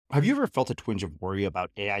Have you ever felt a twinge of worry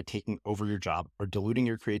about AI taking over your job or diluting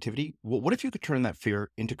your creativity? Well, what if you could turn that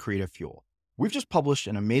fear into creative fuel? We've just published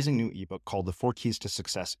an amazing new ebook called The 4 Keys to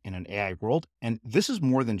Success in an AI World, and this is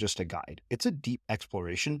more than just a guide. It's a deep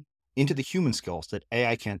exploration into the human skills that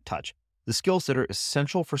AI can't touch, the skills that are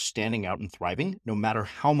essential for standing out and thriving, no matter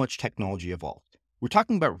how much technology evolves. We're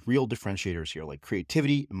talking about real differentiators here, like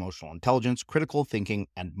creativity, emotional intelligence, critical thinking,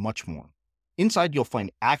 and much more. Inside, you'll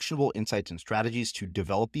find actionable insights and strategies to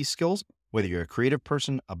develop these skills, whether you're a creative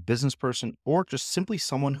person, a business person, or just simply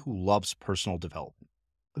someone who loves personal development.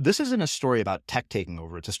 This isn't a story about tech taking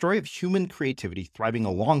over. It's a story of human creativity thriving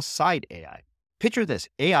alongside AI. Picture this,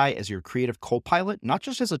 AI as your creative co-pilot, not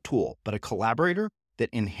just as a tool, but a collaborator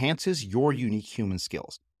that enhances your unique human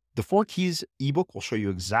skills. The 4 Keys ebook will show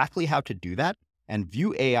you exactly how to do that and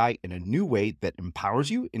view AI in a new way that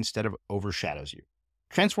empowers you instead of overshadows you.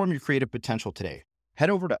 Transform your creative potential today. Head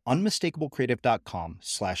over to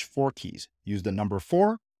unmistakablecreative.com/4keys. Use the number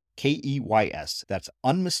 4, KEYS. That's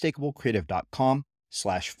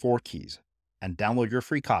unmistakablecreative.com/4keys and download your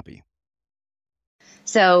free copy.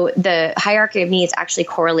 So the hierarchy of needs actually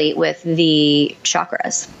correlate with the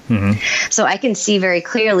chakras. So I can see very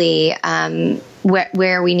clearly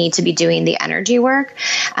where we need to be doing the energy work.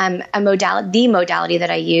 The modality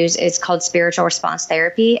that I use is called spiritual response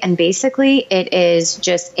therapy. And basically it is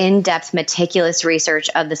just in-depth, meticulous research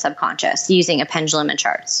of the subconscious using a pendulum and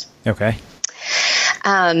charts. Okay.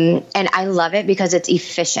 And I love it because it's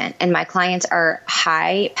efficient, and my clients are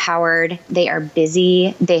high powered. They are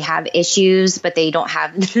busy. They have issues, but they don't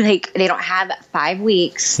have they don't have 5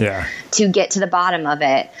 weeks to get to the bottom of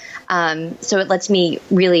it. So it lets me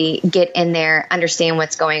really get in there, understand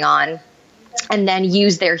what's going on, and then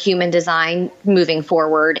use their human design moving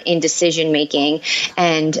forward in decision making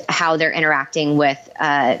and how they're interacting with,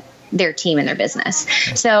 their team and their business.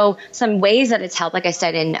 So some ways that it's helped, like I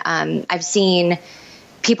said, I've seen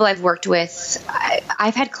people I've worked with.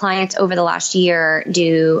 I've had clients over the last year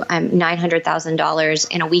do $900,000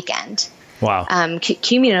 in a weekend. Wow.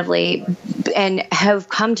 Cumulatively, and have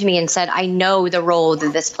come to me and said, I know the role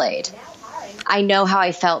that this played. I know how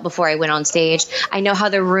I felt before I went on stage. I know how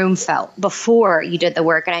the room felt before you did the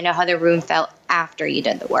work, and I know how the room felt after you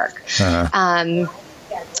did the work.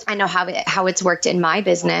 I know how it's worked in my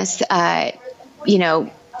business,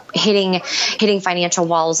 hitting financial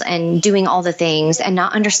walls and doing all the things and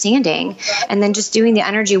not understanding, and then just doing the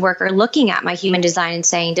energy work or looking at my human design and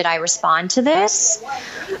saying, did I respond to this,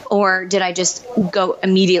 or did I just go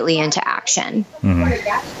immediately into action?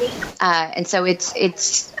 And so it's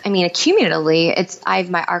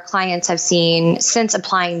accumulatively, our clients have seen, since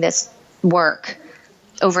applying this work,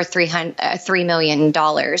 over $3 million in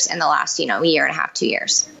the last, year and a half, 2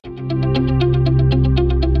 years.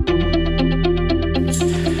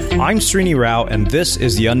 I'm Srini Rao, and this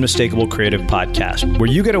is the Unmistakable Creative Podcast, where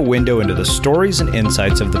you get a window into the stories and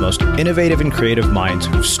insights of the most innovative and creative minds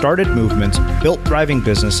who've started movements, built thriving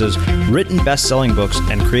businesses, written best-selling books,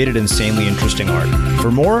 and created insanely interesting art.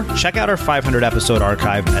 For more, check out our 500-episode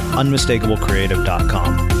archive at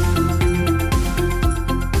unmistakablecreative.com.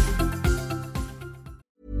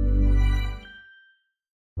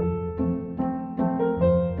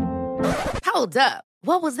 Hold up.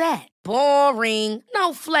 What was that? Boring.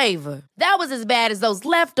 No flavor. That was as bad as those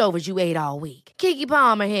leftovers you ate all week. Keke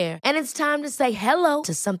Palmer here. And it's time to say hello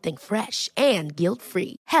to something fresh and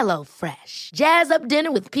guilt-free. Hello Fresh. Jazz up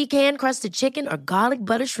dinner with pecan-crusted chicken or garlic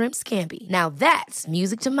butter shrimp scampi. Now that's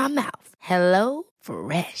music to my mouth. Hello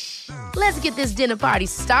Fresh. Let's get this dinner party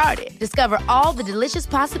started. Discover all the delicious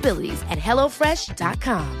possibilities at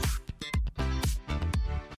HelloFresh.com.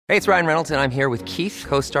 Hey, it's Ryan Reynolds, and I'm here with Keith,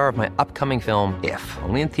 co-star of my upcoming film, If,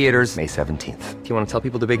 only in theaters May 17th. Do you want to tell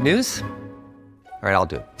people the big news? All right, I'll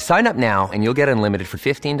do it. Sign up now and you'll get unlimited for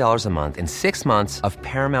 $15 a month and 6 months of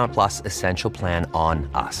Paramount Plus Essential Plan on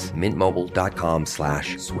us.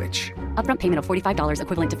 MintMobile.com/switch. Upfront payment of $45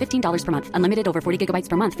 equivalent to $15 per month. Unlimited over 40 gigabytes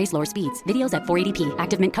per month. Face lower speeds. Videos at 480p.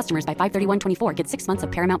 Active Mint customers by 531.24 get 6 months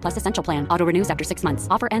of Paramount Plus Essential Plan. Auto renews after 6 months.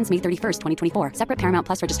 Offer ends May 31st, 2024. Separate Paramount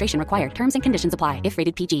Plus registration required. Terms and conditions apply if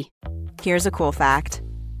rated PG. Here's a cool fact.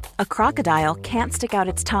 A crocodile can't stick out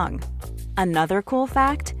its tongue. Another cool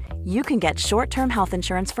fact, you can get short-term health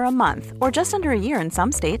insurance for a month or just under a year in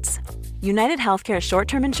some states. United Healthcare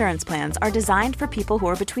short-term insurance plans are designed for people who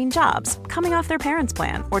are between jobs, coming off their parents'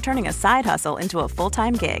 plan, or turning a side hustle into a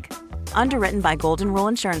full-time gig. Underwritten by Golden Rule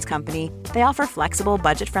Insurance Company, they offer flexible,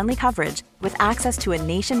 budget-friendly coverage with access to a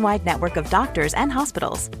nationwide network of doctors and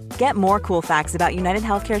hospitals. Get more cool facts about United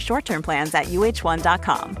Healthcare short-term plans at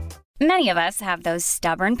uh1.com. Many of us have those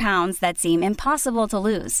stubborn pounds that seem impossible to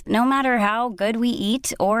lose, no matter how good we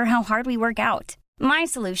eat or how hard we work out. My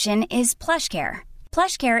solution is PlushCare.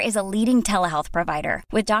 PlushCare is a leading telehealth provider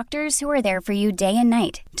with doctors who are there for you day and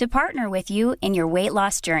night to partner with you in your weight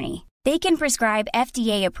loss journey. They can prescribe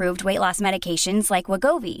FDA-approved weight loss medications like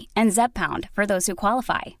Wegovy and Zepbound for those who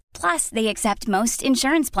qualify. Plus, they accept most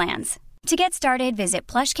insurance plans. To get started, visit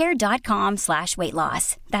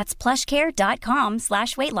plushcare.com/weightloss. That's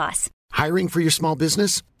plushcare.com/weightloss. Hiring for your small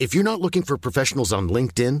business? If you're not looking for professionals on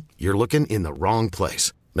LinkedIn, you're looking in the wrong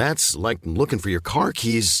place. That's like looking for your car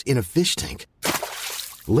keys in a fish tank.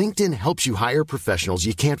 LinkedIn helps you hire professionals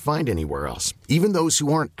you can't find anywhere else, even those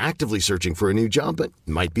who aren't actively searching for a new job but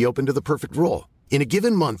might be open to the perfect role. In a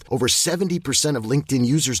given month, over 70% of LinkedIn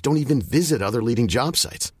users don't even visit other leading job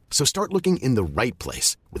sites. So start looking in the right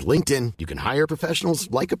place. With LinkedIn, you can hire professionals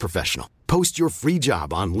like a professional. Post your free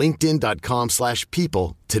job on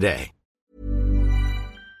linkedin.com/people today.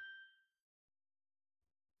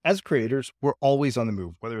 As creators, we're always on the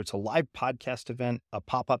move. Whether it's a live podcast event, a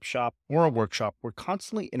pop-up shop, or a workshop, we're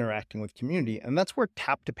constantly interacting with community, and that's where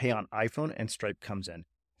Tap to Pay on iPhone and Stripe comes in.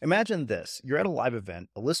 Imagine this. You're at a live event,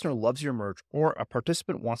 a listener loves your merch, or a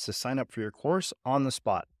participant wants to sign up for your course on the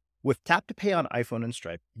spot. With Tap to Pay on iPhone and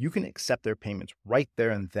Stripe, you can accept their payments right there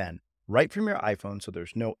and then, right from your iPhone, so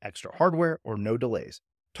there's no extra hardware or no delays.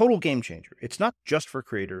 Total game changer. It's not just for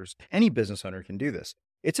creators. Any business owner can do this.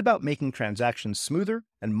 It's about making transactions smoother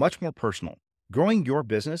and much more personal, growing your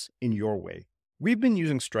business in your way. We've been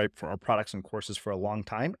using Stripe for our products and courses for a long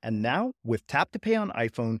time, and now with Tap to Pay on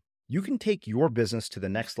iPhone, you can take your business to the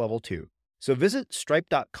next level too. So visit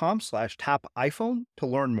stripe.com/tapiphone to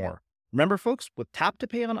learn more. Remember, folks, with Tap to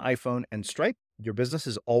Pay on iPhone and Stripe, your business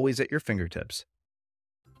is always at your fingertips.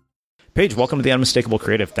 Paige, welcome to the Unmistakable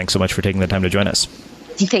Creative. Thanks so much for taking the time to join us.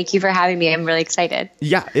 Thank you for having me. I'm really excited.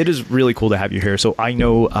 Yeah, it is really cool to have you here. So I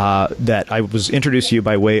know that I was introduced to you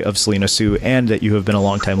by way of Selena Sue, and that you have been a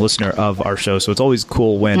longtime listener of our show. So it's always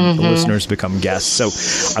cool when the listeners become guests. So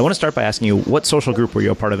I want to start by asking you, what social group were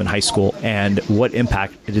you a part of in high school, and what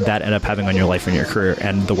impact did that end up having on your life and your career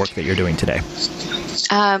and the work that you're doing today?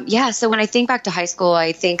 So when I think back to high school,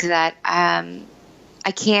 I think that I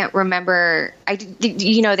can't remember.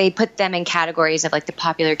 They put them in categories of like the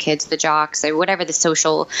popular kids, the jocks, or whatever the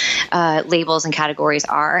social labels and categories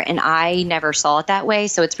are. And I never saw it that way.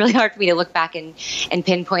 So it's really hard for me to look back and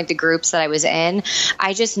pinpoint the groups that I was in.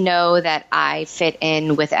 I just know that I fit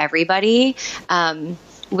in with everybody,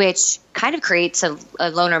 which kind of creates a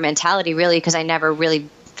loner mentality, really, because I never really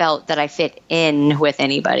felt that I fit in with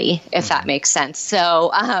anybody, if that makes sense. So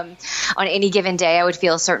on any given day, I would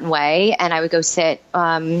feel a certain way, and I would go sit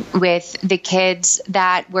with the kids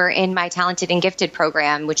that were in my talented and gifted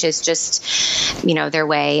program, which is just, their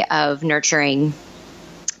way of nurturing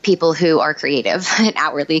people who are creative and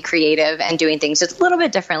outwardly creative and doing things just a little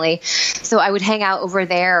bit differently. So I would hang out over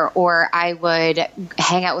there, or I would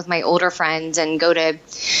hang out with my older friends and go to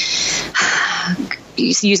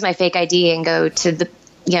use my fake ID and go to the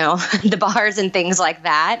bars and things like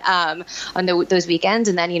that on those weekends.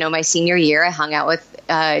 And then, my senior year, I hung out with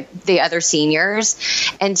the other seniors.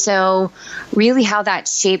 And so really how that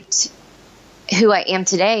shaped who I am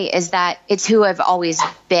today is that it's who I've always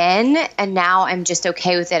been, and now I'm just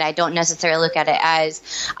okay with it. I don't necessarily look at it as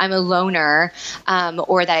I'm a loner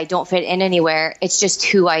or that I don't fit in anywhere. It's just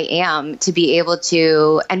who I am, to be able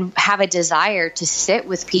to and have a desire to sit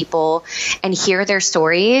with people and hear their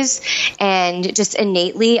stories and just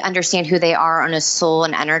innately understand who they are on a soul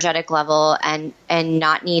and energetic level, and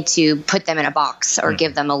not need to put them in a box or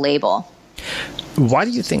give them a label. Why do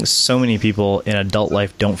you think so many people in adult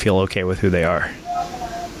life don't feel okay with who they are?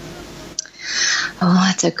 Oh,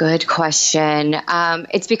 that's a good question.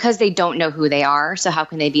 It's because they don't know who they are. So how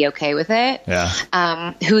can they be okay with it?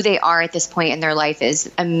 Yeah. Who they are at this point in their life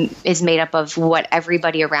is made up of what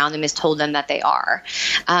everybody around them has told them that they are.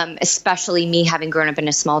 Especially me, having grown up in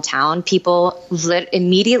a small town, people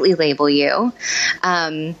immediately label you.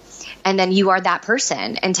 And then you are that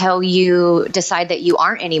person until you decide that you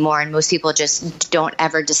aren't anymore. And most people just don't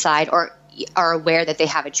ever decide or are aware that they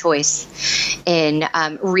have a choice in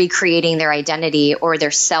recreating their identity or their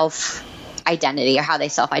self-identity, or how they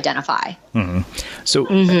self-identify. Mm-hmm. So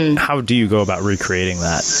how do you go about recreating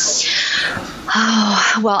that?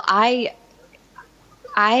 Oh, well,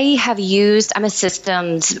 I'm a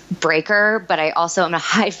systems breaker, but I also am a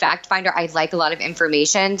high fact finder. I like a lot of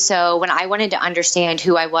information. So when I wanted to understand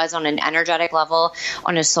who I was on an energetic level,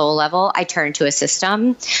 on a soul level, I turned to a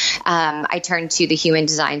system. I turned to the human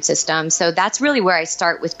design system. So that's really where I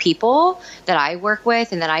start with people that I work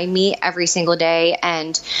with and that I meet every single day.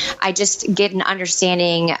 And I just get an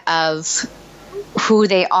understanding of who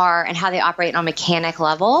they are and how they operate on a mechanic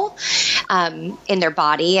level. in their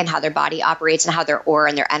body and how their body operates and how their aura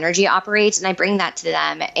and their energy operates. And I bring that to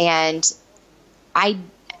them. And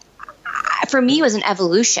for me, it was an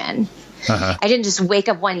evolution. I didn't just wake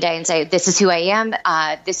up one day and say, this is who I am.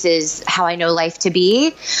 This is how I know life to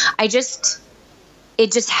be.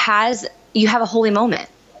 You have a holy moment.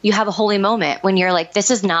 You have a holy moment when you're like, this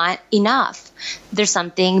is not enough. There's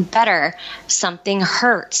something better. Something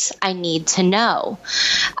hurts. I need to know.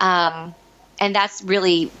 And that's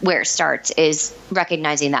really where it starts, is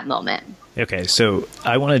recognizing that moment. Okay, so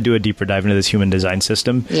I want to do a deeper dive into this human design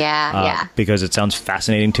system. Yeah. Because it sounds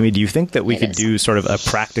fascinating to me. Do you think that we could do sort of a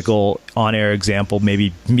practical on-air example,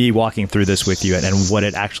 maybe me walking through this with you and what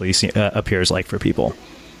it actually appears like for people?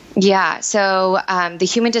 Yeah. So the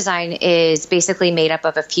human design is basically made up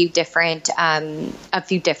of a few different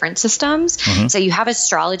systems. So you have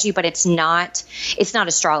astrology, but it's not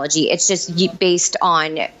astrology. It's just based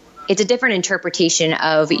on. It's a different interpretation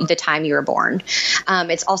of the time you were born.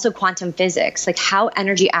 It's also quantum physics, like how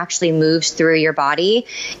energy actually moves through your body.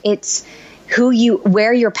 It's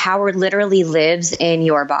where your power literally lives in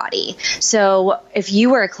your body. So if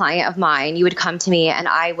you were a client of mine, you would come to me and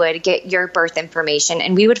I would get your birth information,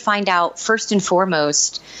 and we would find out first and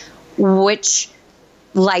foremost which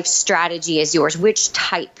life strategy is yours, which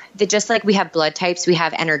type. Just like we have blood types, we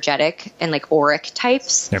have energetic and like auric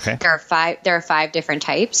types. Okay. There are five different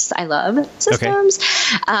types. I love systems.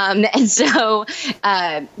 Okay. And so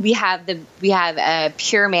we have a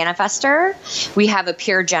pure manifester, we have a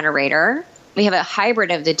pure generator, we have a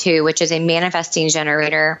hybrid of the two, which is a manifesting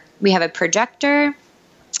generator, we have a projector,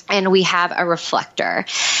 and we have a reflector.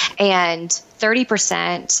 And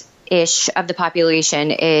 30% ish of the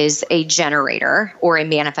population is a generator or a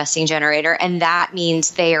manifesting generator. And that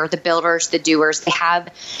means they are the builders, the doers. They have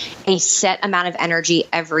a set amount of energy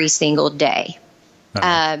every single day.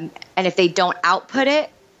 And if they don't output it,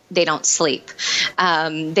 they don't sleep.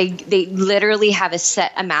 They literally have a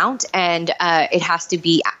set amount, and it has to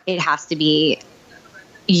be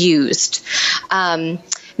used.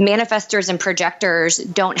 Manifestors and projectors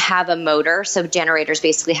don't have a motor. So generators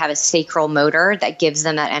basically have a sacral motor that gives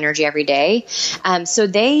them that energy every day. So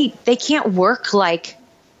they can't work like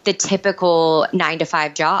the typical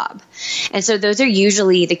 9-to-5 job. And so those are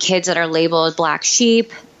usually the kids that are labeled black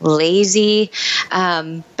sheep, lazy.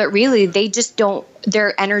 But really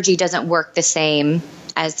their energy doesn't work the same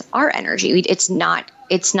as our energy. It's not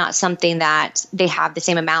something that they have the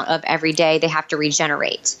same amount of every day. They have to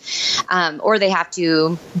regenerate, or they have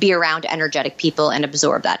to be around energetic people and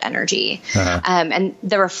absorb that energy. And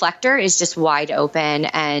the reflector is just wide open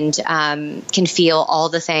and can feel all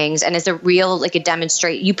the things. And it's a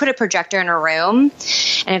demonstrate. You put a projector in a room,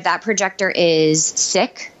 and if that projector is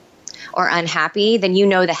sick or unhappy, then you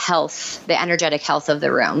know the energetic health of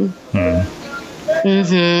the room.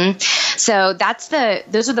 So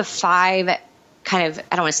those are the 5 kind of,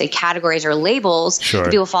 I don't want to say categories or labels that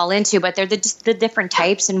people fall into, but they're the different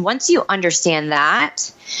types. And once you understand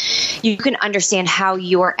that, you can understand how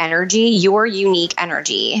your unique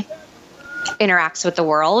energy interacts with the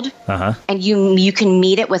world, and you can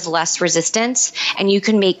meet it with less resistance, and you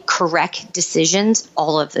can make correct decisions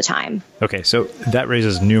all of the time. Okay, so that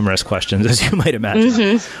raises numerous questions, as you might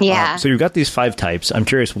imagine. Yeah. So you've got these 5 types. I'm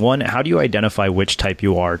curious, 1, how do you identify which type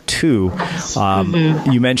you are? 2,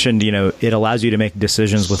 you mentioned, it allows you to make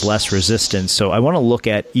decisions with less resistance. So I want to look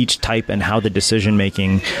at each type and how the decision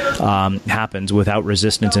making happens without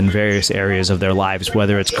resistance in various areas of their lives,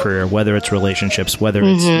 whether it's career, whether it's relationships, whether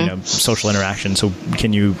it's social interaction. So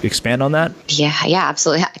can you expand on that? Yeah,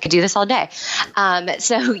 absolutely. I could do this all day.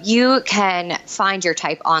 So you can find your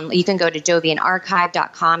type you can go to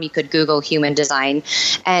jovianarchive.com. You could Google human design,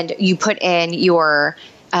 and you put in your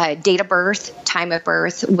date of birth, time of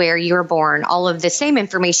birth, where you were born, all of the same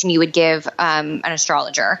information you would give an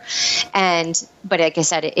astrologer. But like I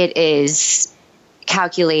said, it is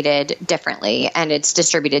calculated differently and it's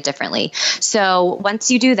distributed differently. So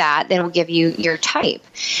once you do that, then it'll give you your type.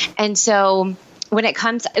 And so when it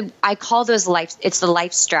comes, I call those it's the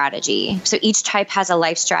life strategy. So each type has a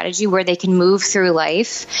life strategy where they can move through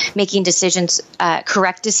life, making decisions,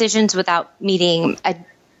 correct decisions without meeting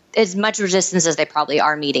as much resistance as they probably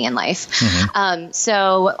are meeting in life.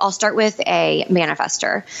 So I'll start with a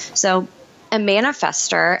manifester. So a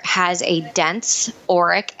manifestor has a dense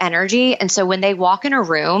auric energy. And so when they walk in a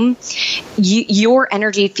room, your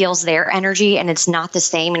energy feels their energy and it's not the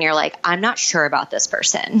same. And you're like, I'm not sure about this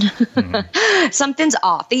person. Something's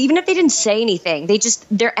off. Even if they didn't say anything,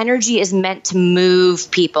 their energy is meant to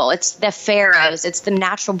move people. It's the pharaohs. It's the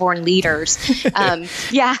natural born leaders.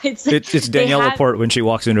 It's Danielle Laporte when she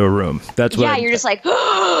walks into a room. That's what. Yeah, you're just like,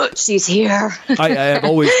 oh, she's here. I've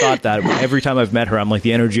always thought that. Every time I've met her, I'm like,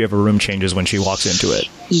 the energy of a room changes when she walks into it.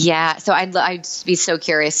 Yeah. So I'd be so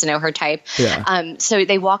curious to know her type. Yeah. So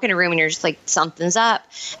they walk in a room and you're just like, something's up.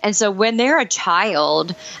 And so when they're a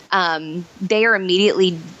child, they are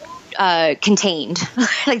immediately contained.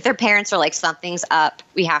 Like their parents are like, something's up.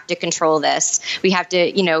 We have to control this. We have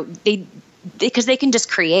to, because they can just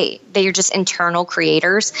create. They are just internal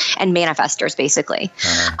creators and manifestors, basically.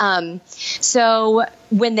 Uh-huh. So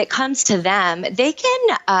when it comes to them, they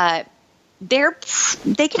can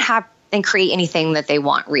have and create anything that they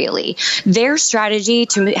want, really. Their strategy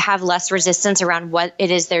to have less resistance around what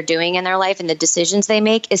it is they're doing in their life and the decisions they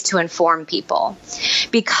make is to inform people.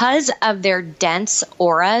 Because of their dense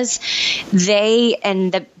auras,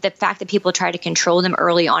 and the fact that people try to control them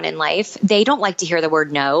early on in life, they don't like to hear the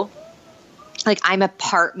word no. Like, I'm a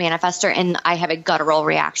part manifestor and I have a guttural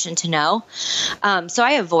reaction to no. So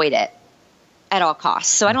I avoid it at all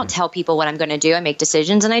costs. So I don't tell people what I'm going to do. I make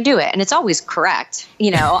decisions and I do it. And it's always correct.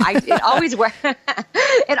 It always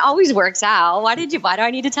it always works out. Why do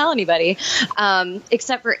I need to tell anybody?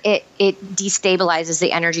 Except for it destabilizes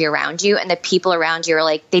the energy around you, and the people around you are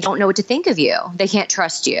like, they don't know what to think of you. They can't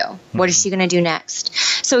trust you. What is she going to do next?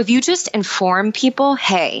 So if you just inform people,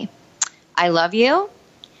 hey, I love you.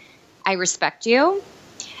 I respect you.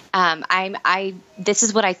 This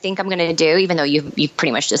is what I think I'm going to do, even though you've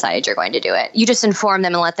pretty much decided you're going to do it. You just inform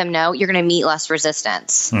them and let them know you're going to meet less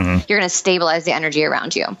resistance. Mm-hmm. You're going to stabilize the energy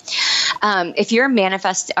around you. If you're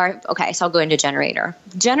a okay, so I'll go into generator.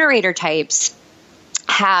 Generator types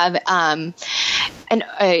have a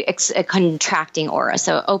contracting aura.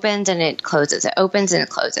 So it opens and it closes. It opens and it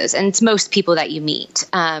closes. And it's most people that you meet.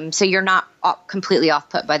 So you're not completely off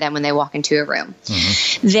put by them when they walk into a room.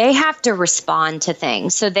 Mm-hmm. They have to respond to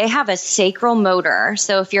things. So they have a sacral motor.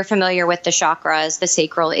 So if you're familiar with the chakras, the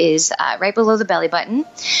sacral is right below the belly button.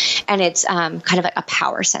 And it's kind of like a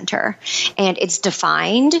power center. And it's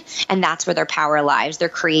defined. And that's where their power lies, their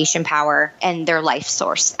creation power and their life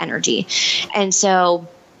source energy. And so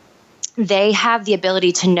they have the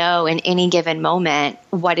ability to know in any given moment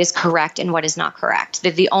what is correct and what is not correct.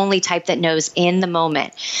 They're the only type that knows in the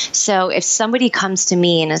moment. So if somebody comes to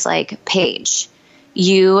me and is like, Paige,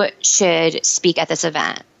 you should speak at this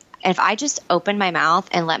event. And if I just open my mouth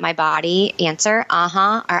and let my body answer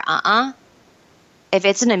uh-huh or uh-uh, if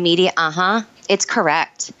it's an immediate uh-huh, it's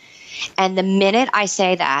correct. And the minute I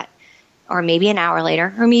say that, or maybe an hour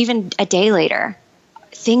later, or even a day later,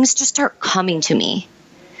 things just start coming to me.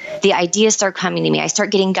 The ideas start coming to me. I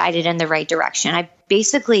start getting guided in the right direction. I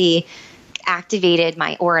basically activated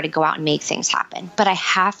my aura to go out and make things happen, but I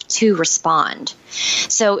have to respond.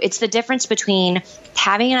 So it's the difference between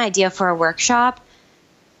having an idea for a workshop,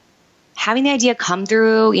 having the idea come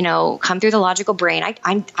through the logical brain.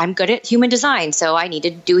 I'm good at human design, so I need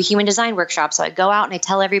to do a human design workshop. So I go out and I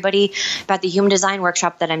tell everybody about the human design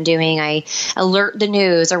workshop that I'm doing. I alert the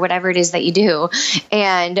news or whatever it is that you do,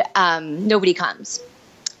 and nobody comes.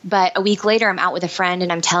 But a week later, I'm out with a friend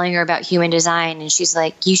and I'm telling her about human design. And she's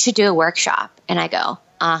like, you should do a workshop. And I go,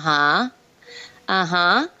 uh-huh.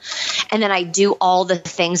 And then I do all the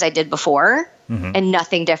things I did before and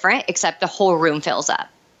nothing different, except the whole room fills up.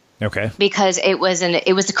 Okay. Because I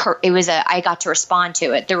got to respond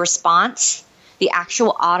to it. The response, the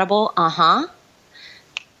actual audible,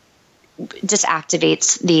 just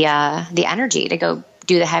activates the energy to go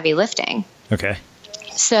do the heavy lifting. Okay.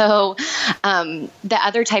 So the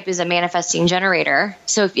other type is a manifesting generator.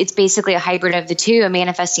 So it's basically a hybrid of the two. A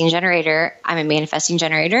manifesting generator, I'm a manifesting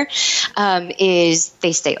generator, is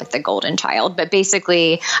they stay like the golden child. But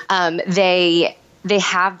basically they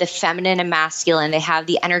have the feminine and masculine. They have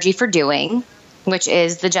the energy for doing, which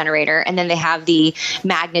is the generator. And then they have the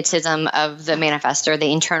magnetism of the manifestor,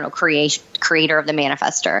 the internal creator of the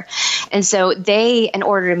manifestor. And so they, in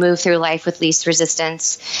order to move through life with least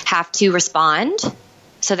resistance, have to respond.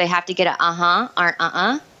 So they have to get a uh-huh or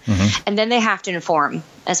uh-uh. Mm-hmm. And then they have to inform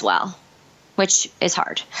as well, which is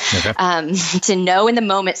hard. Okay. To know in the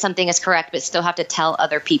moment something is correct, but still have to tell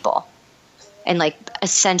other people and like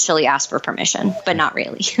essentially ask for permission, but not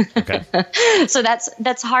really. Okay. So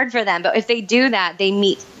that's hard for them. But if they do that, they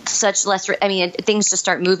meet such less, things just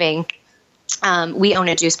start moving. We own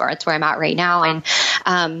a juice bar. That's where I'm at right now.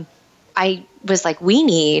 And I was like, we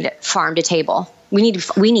need farm to table. We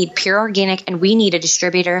need pure organic, and we need a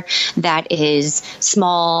distributor that is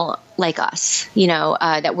small like us,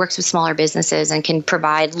 that works with smaller businesses and can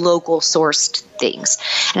provide local sourced things.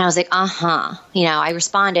 And I was like, I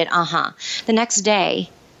responded, The next day,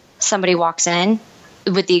 somebody walks in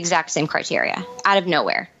with the exact same criteria out of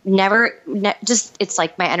nowhere. It's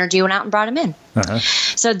like my energy went out and brought him in.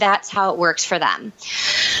 So that's how it works for them.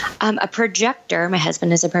 A projector, my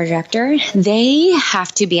husband is a projector, they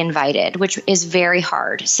have to be invited, which is very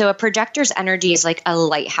hard. So a projector's energy is like a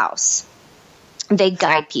lighthouse. They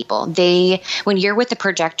guide people. When you're with the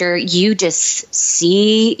projector, you just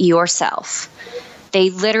see yourself. They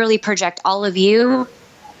literally project all of you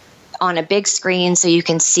on a big screen so you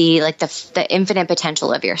can see like the infinite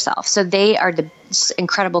potential of yourself. So they are the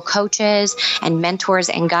incredible coaches and mentors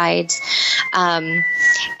and guides.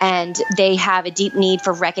 And they have a deep need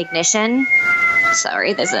for recognition.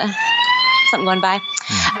 Sorry, there's something going by.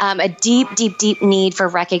 A deep, deep, deep need for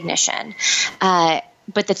recognition.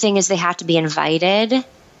 But the thing is, they have to be invited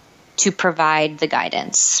to provide the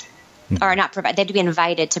guidance. Or not provide, they have to be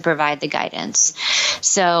invited to provide the guidance.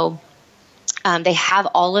 So they have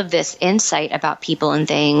all of this insight about people and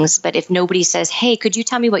things, but if nobody says, hey, could you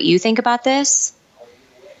tell me what you think about this?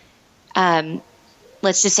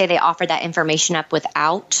 Let's just say they offer that information up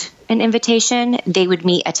without an invitation, they would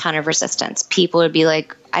meet a ton of resistance. People would be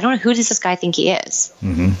like, I don't know, who does this guy think he is?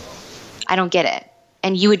 I don't get it.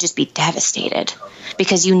 And you would just be devastated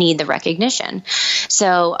because you need the recognition.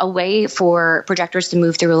 So a way for projectors to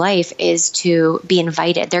move through life is to be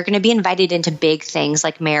invited. They're going to be invited into big things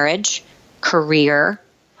like marriage, career,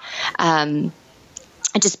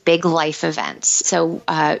 just big life events. So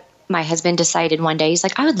my husband decided one day, he's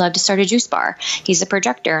like, I would love to start a juice bar. He's a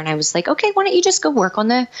projector. And I was like, okay, why don't you just go work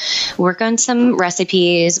on some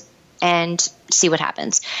recipes and see what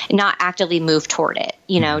happens, and not actively move toward it.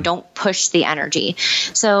 Don't push the energy.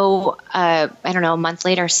 So, I don't know, a month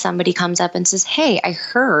later, somebody comes up and says, hey, I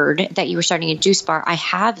heard that you were starting a juice bar. I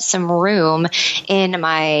have some room in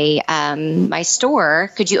my store.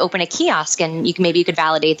 Could you open a kiosk and maybe you could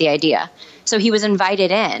validate the idea? So he was invited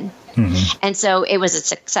in. And so it was a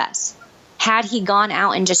success. Had he gone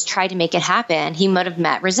out and just tried to make it happen, he would have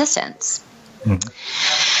met resistance.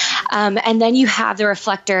 And then you have the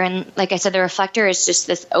reflector. And like I said, the reflector is just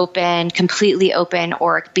this completely open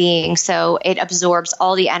auric being. So it absorbs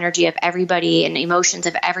all the energy of everybody and emotions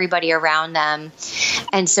of everybody around them.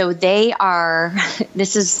 And so this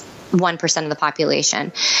is 1% of the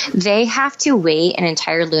population. They have to wait an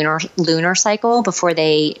entire lunar cycle before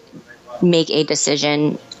they make a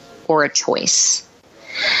decision or a choice.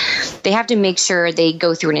 They have to make sure they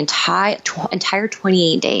go through an entire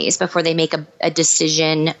 28 days before they make a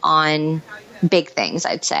decision on big things,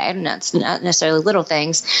 I'd say. I don't know, it's not necessarily little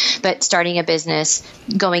things, but starting a business,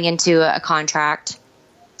 going into a contract,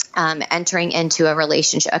 entering into a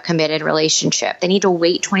relationship, a committed relationship. They need to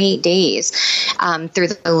wait 28 days through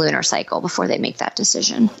the lunar cycle before they make that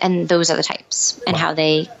decision. And those are the types and how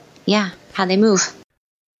they move.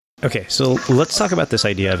 Okay, so let's talk about this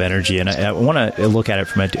idea of energy, and I want to look at it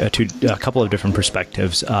from a couple of different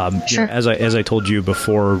perspectives. Sure. As I told you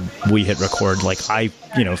before we hit record, like I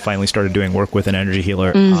finally started doing work with an energy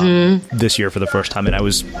healer this year for the first time, and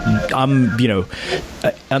I'm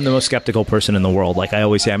the most skeptical person in the world. Like I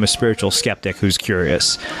always say, I'm a spiritual skeptic who's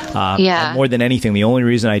curious. And more than anything, the only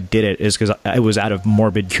reason I did it is because I was out of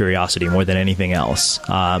morbid curiosity more than anything else.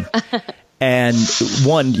 And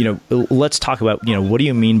one, let's talk about, what do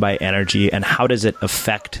you mean by energy and how does it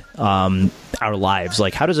affect our lives?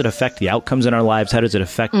 Like, how does it affect the outcomes in our lives? How does it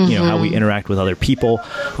affect, how we interact with other people?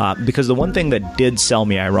 Because the one thing that did sell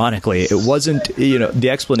me, ironically, it wasn't, the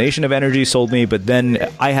explanation of energy sold me, but then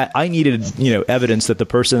I needed, evidence that the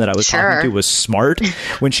person that I was talking to was smart.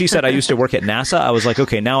 When she said I used to work at NASA, I was like,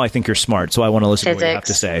 okay, now I think you're smart. So I want to listen to what you have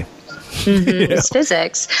to say. It's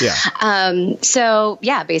physics. So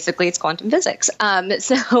basically it's quantum physics.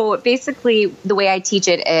 So basically the way I teach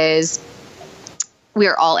it is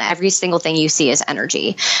every single thing you see is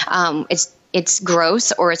energy. It's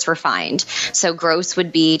gross or it's refined. So gross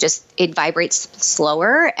would be just, it vibrates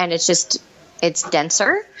slower and it's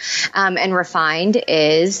denser. And refined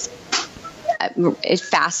is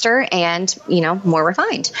faster and, more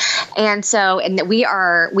refined. And so, we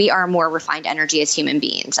are more refined energy as human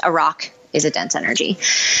beings. A rock is a dense energy.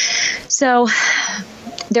 So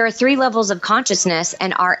there are 3 levels of consciousness,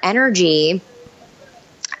 and our energy,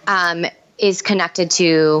 is connected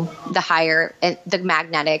to the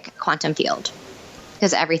magnetic quantum field,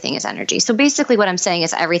 because everything is energy. So basically what I'm saying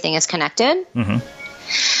is everything is connected.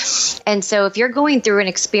 And so if you're going through an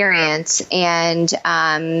experience and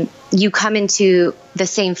you come into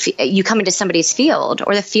somebody's field,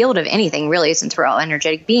 or the field of anything really, since we're all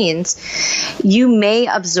energetic beings, you may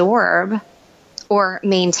absorb or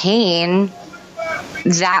maintain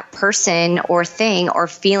that person or thing or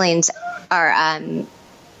feelings or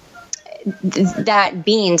that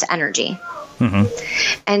being's energy,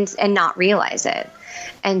 and not realize it.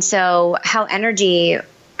 And so how energy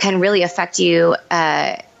can really affect you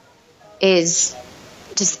is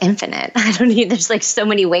just infinite. There's like so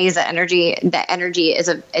many ways that energy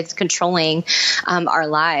is controlling our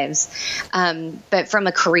lives. But from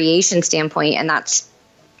a creation standpoint, and that's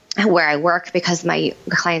where I work because my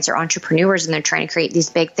clients are entrepreneurs and they're trying to create these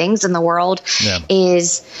big things in the world,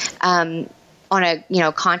 is on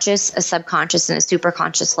a conscious, a subconscious, and a super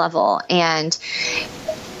conscious level. And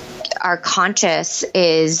our conscious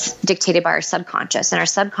is dictated by our subconscious, and our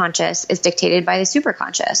subconscious is dictated by the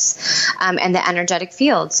superconscious and the energetic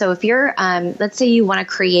field. So if you're, let's say you want to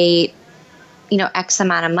create, X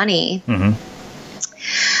amount of money,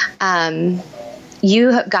 you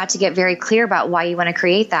have got to get very clear about why you want to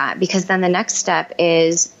create that, because then the next step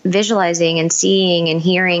is visualizing and seeing and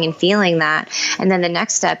hearing and feeling that. And then the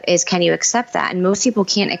next step is, can you accept that? And most people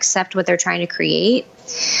can't accept what they're trying to create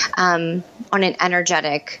on an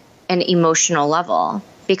energetic and emotional level,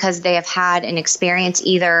 because they have had an experience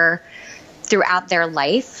either throughout their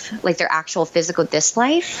life, like their actual physical this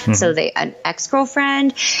life. So an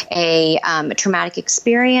ex-girlfriend, a traumatic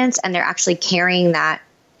experience, and they're actually carrying that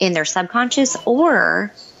in their subconscious,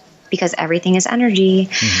 or because everything is energy,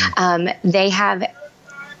 they have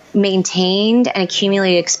maintained and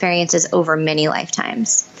accumulated experiences over many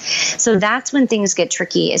lifetimes. So that's when things get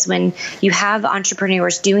tricky, is when you have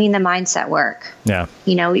entrepreneurs doing the mindset work. Yeah.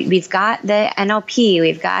 We've got the NLP,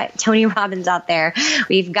 we've got Tony Robbins out there,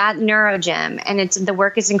 we've got NeuroGym, and the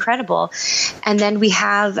work is incredible. And then we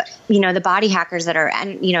have, the body hackers that are,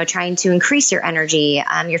 trying to increase your energy,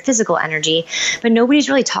 your physical energy, but nobody's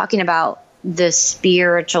really talking about the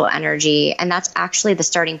spiritual energy. And that's actually the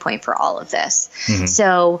starting point for all of this.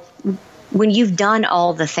 So when you've done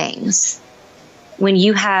all the things, when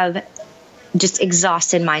you have just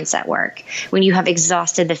exhausted mindset work, when you have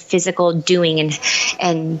exhausted the physical doing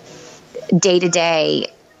and day-to-day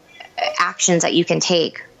actions that you can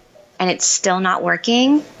take, and it's still not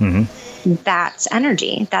working, that's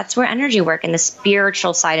energy. That's where energy work and the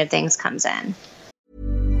spiritual side of things comes in.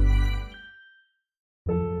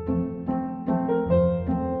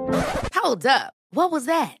 Hold up. What was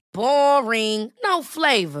that? Boring. No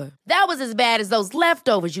flavor. That was as bad as those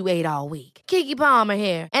leftovers you ate all week. Keke Palmer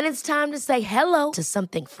here. And it's time to say hello to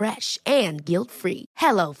something fresh and guilt-free.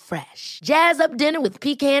 Hello Fresh. Jazz up dinner with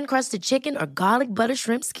pecan-crusted chicken or garlic butter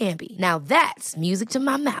shrimp scampi. Now that's music to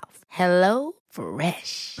my mouth. Hello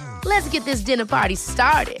Fresh. Let's get this dinner party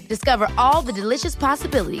started. Discover all the delicious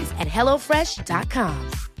possibilities at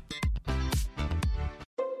HelloFresh.com.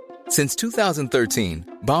 Since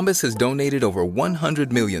 2013, Bombas has donated over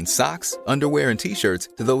 100 million socks, underwear, and T-shirts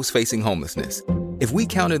to those facing homelessness. If we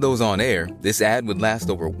counted those on air, this ad would last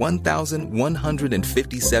over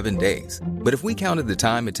 1,157 days. But if we counted the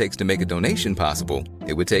time it takes to make a donation possible,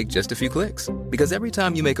 it would take just a few clicks. Because every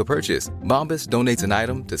time you make a purchase, Bombas donates an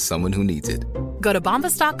item to someone who needs it. Go to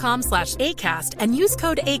bombas.com/ACAST and use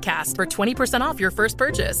code ACAST for 20% off your first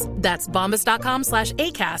purchase. That's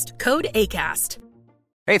bombas.com/ACAST, code ACAST.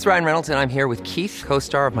 Hey, it's Ryan Reynolds, and I'm here with Keith,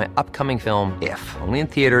 co-star of my upcoming film, If, only in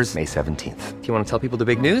theaters May 17th. Do you want to tell people the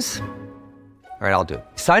big news? All right, I'll do it.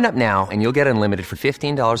 Sign up now and you'll get unlimited for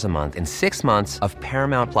 $15 a month and 6 months of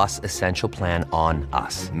Paramount Plus Essential Plan on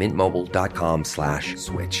us.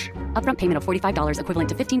 MintMobile.com/switch. Upfront payment of $45 equivalent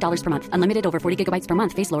to $15 per month. Unlimited over 40 gigabytes per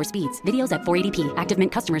month. Face lower speeds. Videos at 480p. Active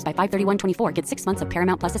Mint customers by 531.24 get 6 months of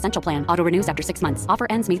Paramount Plus Essential Plan. Auto renews after 6 months. Offer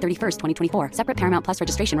ends May 31st, 2024. Separate Paramount Plus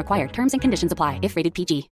registration required. Terms and conditions apply if rated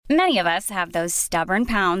PG. Many of us have those stubborn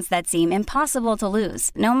pounds that seem impossible to lose,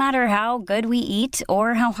 no matter how good we eat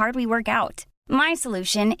or how hard we work out. My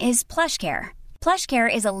solution is PlushCare.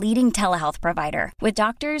 PlushCare is a leading telehealth provider with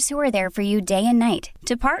doctors who are there for you day and night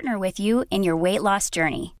to partner with you in your weight loss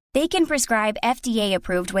journey. They can prescribe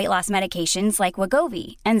FDA-approved weight loss medications like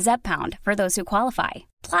Wegovy and Zepbound for those who qualify.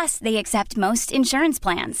 Plus, they accept most insurance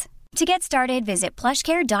plans. To get started, visit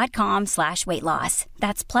plushcare.com/weightloss.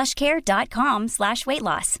 That's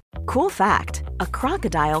plushcare.com/weightloss. Cool fact, a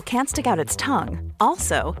crocodile can't stick out its tongue.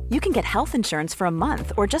 Also, you can get health insurance for a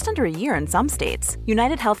month or just under a year in some states.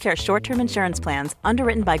 United Healthcare short-term insurance plans,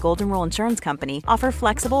 underwritten by Golden Rule Insurance Company, offer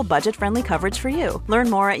flexible, budget-friendly coverage for you. Learn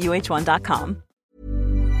more at uh1.com.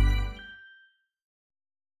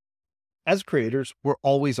 As creators, we're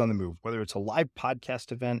always on the move. Whether it's a live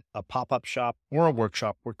podcast event, a pop-up shop, or a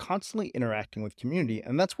workshop, we're constantly interacting with community,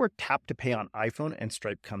 and that's where Tap to Pay on iPhone and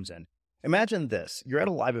Stripe comes in. Imagine this. You're at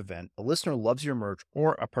a live event, a listener loves your merch,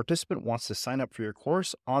 or a participant wants to sign up for your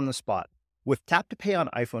course on the spot. With Tap to Pay on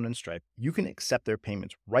iPhone and Stripe, you can accept their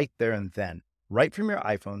payments right there and then, right from your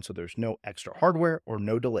iPhone, so there's no extra hardware or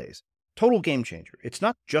no delays. Total game changer. It's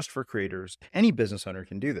not just for creators. Any business owner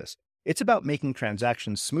can do this. It's about making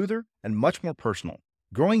transactions smoother and much more personal,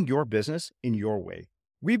 growing your business in your way.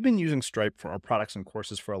 We've been using Stripe for our products and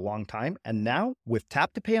courses for a long time, and now with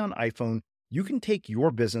Tap to Pay on iPhone, you can take your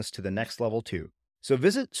business to the next level too. So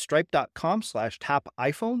visit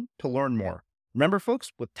stripe.com/tapiphone to learn more. Remember,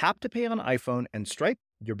 folks, with Tap to Pay on iPhone and Stripe,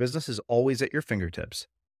 your business is always at your fingertips.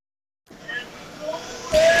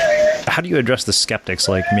 How do you address the skeptics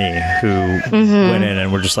like me who went in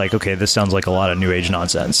and were just like, okay, this sounds like a lot of new age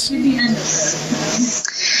nonsense?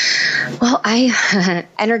 Well, I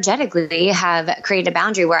energetically have created a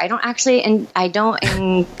boundary where I don't actually, and I don't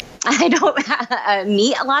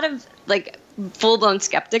meet a lot of like full-blown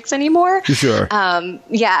skeptics anymore. Sure.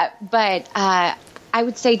 But I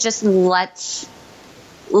would say just what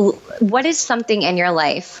is something in your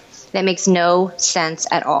life that makes no sense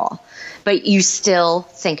at all, but you still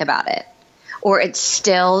think about it, or it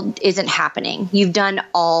still isn't happening? You've done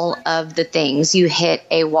all of the things. You hit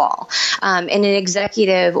a wall. In an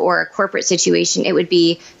executive or a corporate situation, it would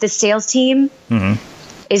be the sales team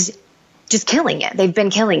is just killing it. They've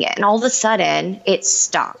been killing it. And all of a sudden it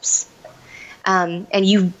stops. And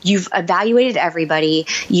you've evaluated everybody.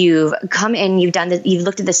 You've come in, you've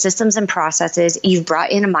looked at the systems and processes, you've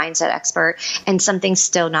brought in a mindset expert, and something's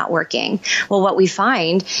still not working. Well, what we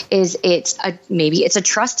find is maybe it's a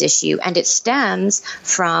trust issue, and it stems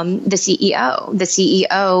from the CEO. The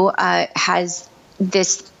CEO has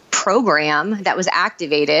this program that was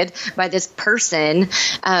activated by this person,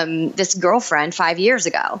 this girlfriend 5 years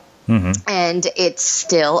ago. And it's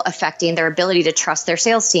still affecting their ability to trust their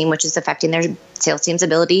sales team, which is affecting their sales team's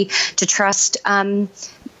ability to trust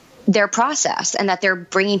their process, and that they're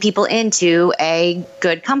bringing people into a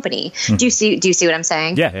good company. Do you see what I'm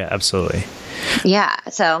saying? Yeah, absolutely. Yeah.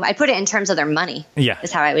 So I put it in terms of their money. Yeah,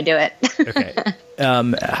 is how I would do it. Okay.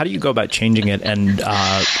 How do you go about changing it? And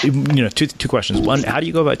two questions. One, how do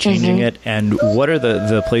you go about changing it? And what are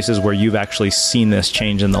the places where you've actually seen this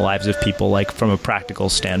change in the lives of people, like from a practical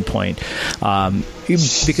standpoint?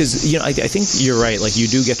 Because I think you're right. Like, you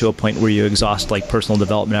do get to a point where you exhaust like personal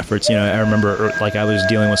development efforts. I remember like I was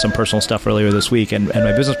dealing with some personal stuff earlier this week, and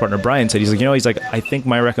my business partner Brian said, he's like, I think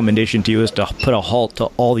my recommendation to you is to put a halt to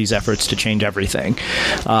all these efforts to change everything.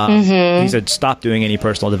 He said, stop doing any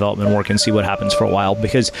personal development work and see what happens for a while,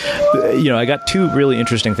 because I got two really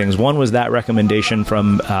interesting things. One was that recommendation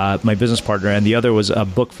from my business partner, and the other was a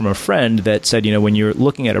book from a friend that said, when you're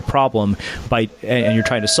looking at a problem and you're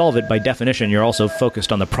trying to solve it, by definition, you're also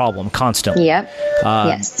focused on the problem constantly. Yep.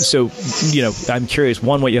 Yes. So, I'm curious,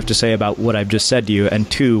 one, what you have to say about what I've just said to you,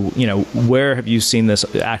 and two, where have you seen this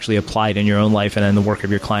actually applied in your own life and in the work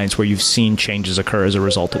of your clients, where you've seen changes occur as a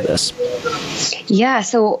result of this? Yeah.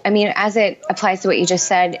 So, as it applies to what you just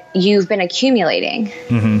said, you've been accumulating,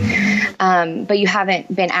 but you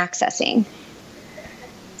haven't been accessing.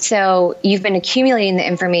 So you've been accumulating the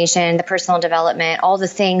information, the personal development, all the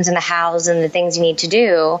things in the house and the things you need to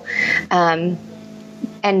do.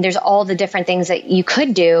 And there's all the different things that you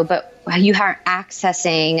could do, but you aren't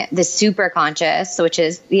accessing the super conscious, which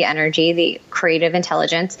is the energy, the creative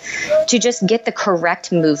intelligence, to just get the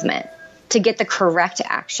correct movement, to get the correct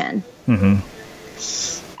action, and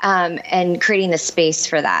creating the space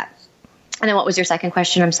for that. And then what was your second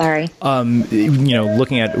question? I'm sorry.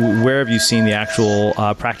 Looking at where have you seen the actual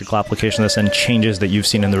practical application of this and changes that you've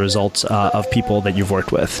seen in the results of people that you've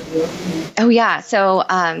worked with? Oh, yeah. So,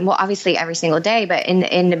 obviously every single day, but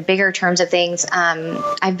in the bigger terms of things,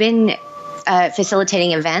 I've been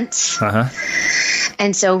facilitating events.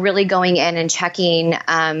 And so really going in and checking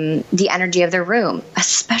the energy of the room,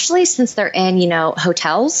 especially since they're in,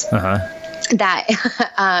 hotels. That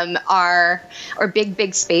are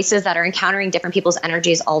big spaces that are encountering different people's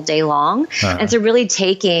energies all day long. And so really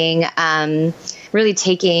taking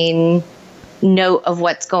note of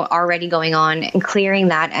what's already going on and clearing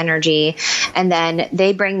that energy. And then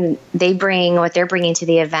they bring what they're bringing to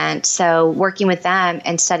the event. So working with them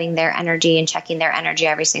and setting their energy and checking their energy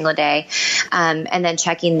every single day. And then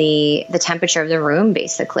checking the temperature of the room,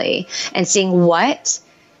 basically, and seeing what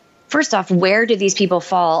first off, where do these people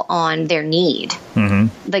fall on their need?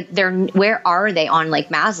 Like where are they on like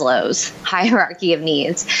Maslow's hierarchy of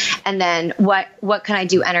needs? And then what can I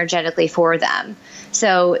do energetically for them?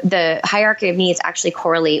 So the hierarchy of needs actually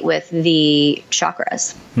correlate with the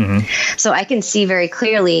chakras. So I can see very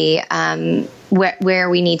clearly where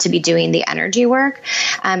we need to be doing the energy work.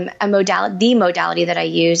 The modality that I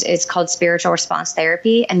use is called spiritual response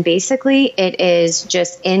therapy. And basically it is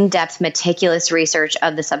just in-depth, meticulous research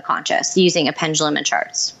of the subconscious using a pendulum and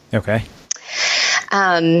charts. Okay.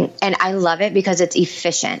 And I love it because it's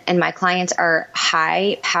efficient, and my clients are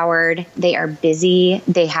high powered. They are busy.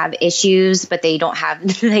 They have issues, but they don't have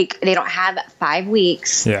they don't have 5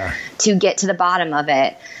 weeks to get to the bottom of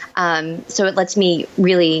it. So it lets me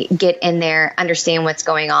really get in there, understand what's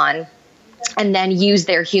going on, and then use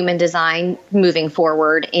their human design moving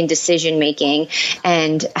forward in decision making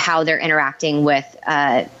and how they're interacting with,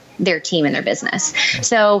 their team and their business.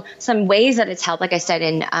 So some ways that it's helped, like I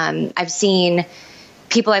said, I've seen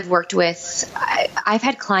people I've worked with. I've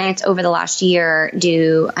had clients over the last year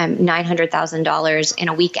do $900,000 in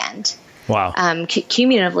a weekend. Wow.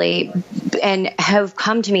 Cumulatively, and have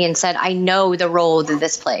come to me and said, I know the role that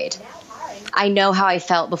this played. I know how I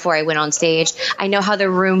felt before I went on stage. I know how the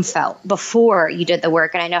room felt before you did the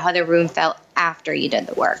work, and I know how the room felt after you did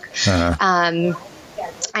the work.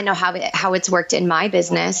 I know how it's worked in my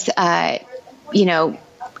business,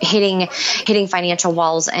 hitting financial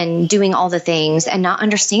walls and doing all the things and not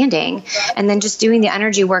understanding, and then just doing the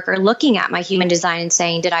energy work or looking at my human design and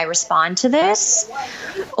saying, did I respond to this,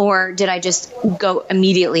 or did I just go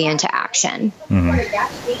immediately into action?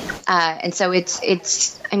 And so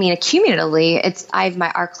cumulatively,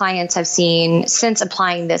 our clients have seen, since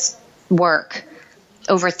applying this work,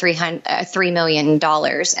 over $3 million in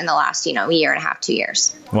the last, year and a half, 2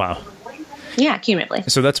 years. Wow. Yeah, cumulatively.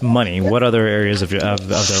 So that's money. What other areas of their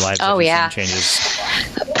lives have you seen changes?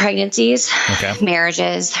 Pregnancies,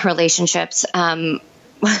 marriages, relationships. The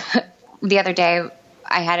other day,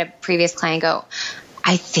 I had a previous client go,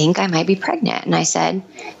 I think I might be pregnant. And I said,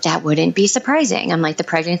 that wouldn't be surprising. I'm like the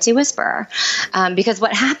pregnancy whisperer. Because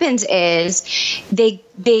what happens is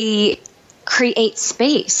they create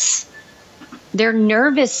space. Their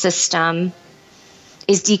nervous system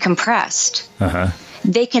is decompressed.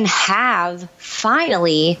 They can have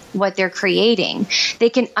finally what they're creating. They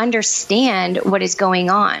can understand what is going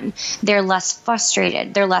on. They're less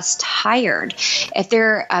frustrated. They're less tired. If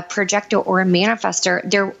they're a projector or a manifestor,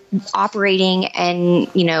 they're operating in,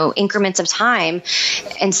 increments of time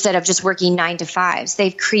instead of just working 9 to 5s.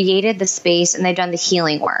 They've created the space and they've done the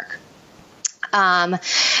healing work.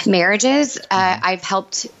 Marriages, I've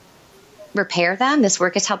helped repair them. This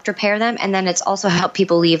work has helped repair them. And then it's also helped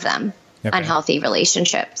people leave them. Unhealthy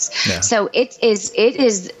relationships. So it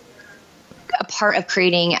is a part of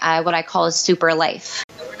creating what I call a super life.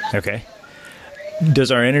 Okay.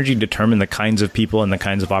 Does our energy determine the kinds of people and the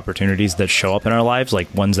kinds of opportunities that show up in our lives,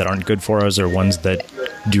 like ones that aren't good for us or ones that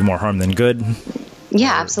do more harm than good?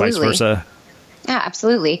 Yeah, absolutely. Vice versa? Yeah,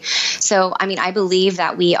 absolutely. So, I believe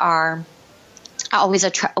that we are always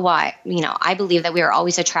I believe that we are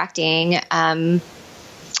always attracting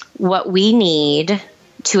what we need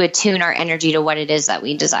to attune our energy to what it is that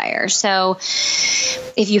we desire. So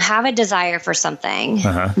if you have a desire for something,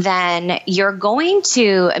 then you're going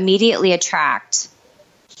to immediately attract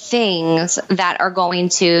things that are going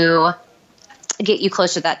to get you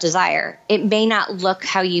closer to that desire. It may not look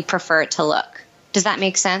how you prefer it to look. Does that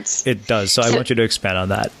make sense? It does. So I want you to expand on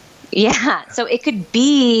that. Yeah. So it could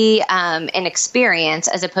be an experience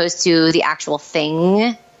as opposed to the actual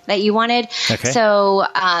thing that you wanted. Okay. So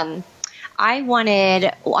I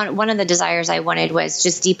wanted, one of the desires I wanted was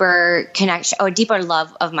just deeper connection or deeper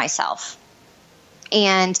love of myself.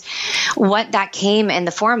 And what that came in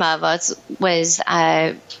the form of was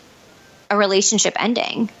a relationship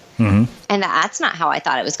ending. And that's not how I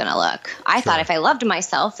thought it was going to look. I thought if I loved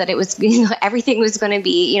myself, that it was, everything was going to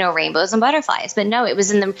be, rainbows and butterflies. But no, it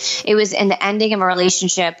was in the ending of a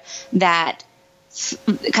relationship that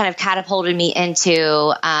kind of catapulted me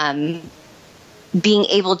into being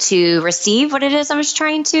able to receive what it is I was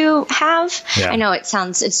trying to have. Yeah. I know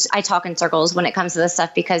I talk in circles when it comes to this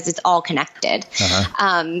stuff because it's all connected.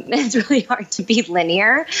 It's really hard to be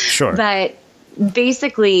linear. Sure. But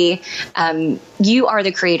basically, you are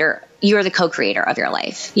the creator. You are the co-creator of your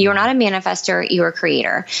life. You are not a manifestor. You are a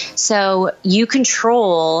creator. So you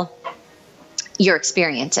control your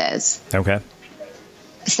experiences. Okay.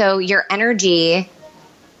 So your energy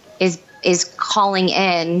is calling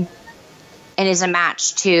in and is a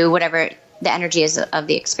match to whatever the energy is of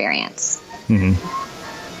the experience.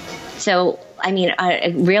 So, I mean,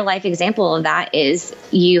 a real life example of that is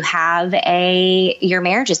your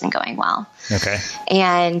marriage isn't going well. Okay.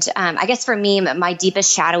 And I guess for me, my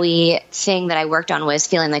deepest shadowy thing that I worked on was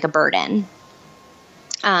feeling like a burden.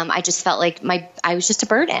 I just felt like I was just a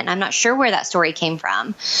burden. I'm not sure where that story came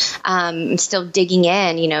from. I'm still digging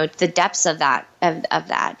in, the depths of that.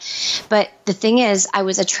 But the thing is, I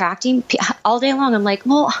was attracting all day long. I'm like,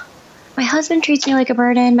 well, my husband treats me like a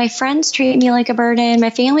burden. My friends treat me like a burden. My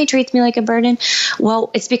family treats me like a burden.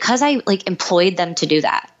 Well, it's because I employed them to do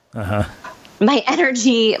that. Uh-huh. My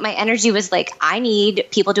energy was like, I need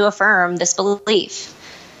people to affirm this belief.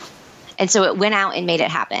 And so it went out and made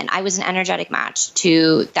it happen. I was an energetic match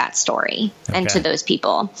to that story and to those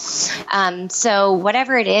people. So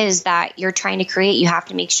whatever it is that you're trying to create, you have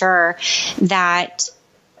to make sure that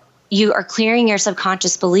you are clearing your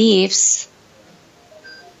subconscious beliefs,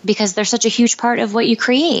 because they're such a huge part of what you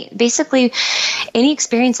create. Basically, any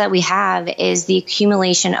experience that we have is the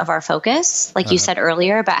accumulation of our focus, like you said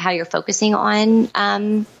earlier about how you're focusing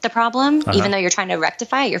on the problem. Even though you're trying to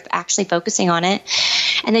rectify it, you're actually focusing on it.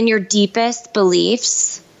 And then your deepest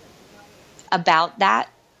beliefs about that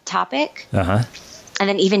topic. And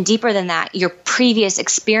then even deeper than that, your previous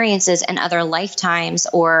experiences in other lifetimes,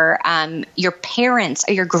 or your parents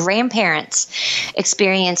or your grandparents'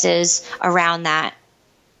 experiences around that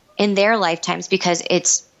in their lifetimes, because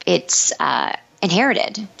it's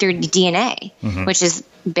inherited through DNA, which has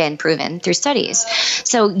been proven through studies.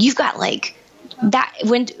 So you've got that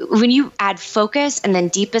when you add focus and then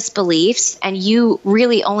deepest beliefs, and you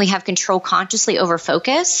really only have control consciously over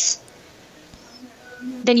focus,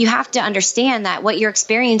 then you have to understand that what you're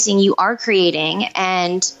experiencing, you are creating,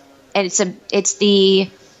 and it's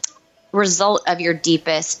the result of your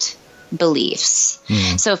deepest beliefs.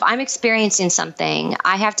 So if I'm experiencing something,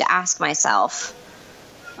 I have to ask myself,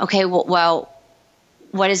 okay, well,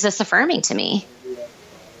 what is this affirming to me?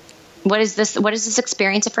 What is this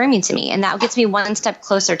experience affirming to me? And that gets me one step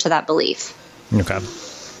closer to that belief. Okay.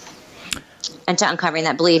 And to uncovering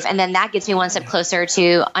that belief. And then that gets me one step closer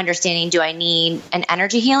to understanding, do I need an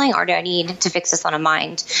energy healing, or do I need to fix this on a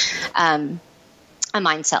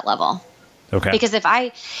mindset level? Okay. Because if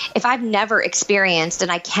I've never experienced,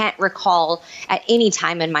 and I can't recall at any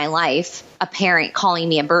time in my life a parent calling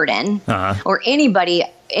me a burden, or anybody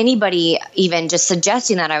even just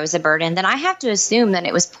suggesting that I was a burden, then I have to assume that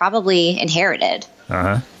it was probably inherited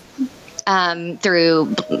through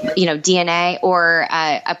DNA, or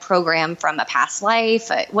a program from a past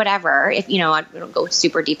life, whatever. If I don't go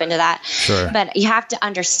super deep into that, but you have to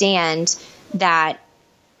understand that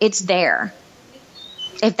it's there.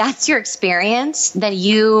 If that's your experience,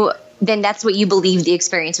 then that's what you believe the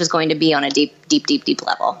experience was going to be on a deep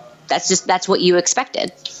level. That's what you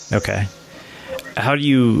expected. Okay.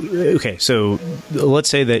 So let's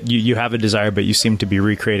say that you have a desire, but you seem to be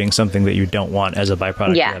recreating something that you don't want as a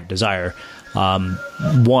byproduct of desire.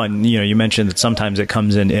 One, you mentioned that sometimes it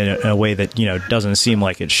comes in a way that, doesn't seem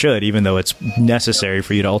like it should, even though it's necessary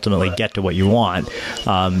for you to ultimately get to what you want.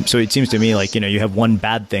 So it seems to me like, you have one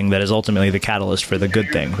bad thing that is ultimately the catalyst for the good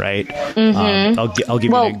thing, right? I'll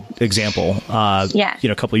give you an example. A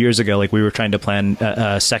couple of years ago, we were trying to plan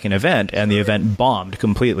a second event, and the event bombed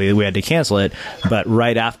completely. We had to cancel it. But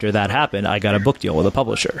right after that happened, I got a book deal with a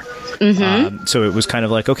publisher. So it was kind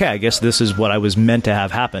of like, okay, I guess this is what I was meant to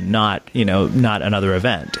have happen, not another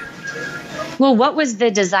event. Well, what was the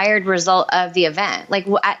desired result of the event?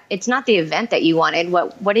 It's not the event that you wanted.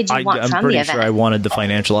 What did you want from the event? I'm pretty sure I wanted the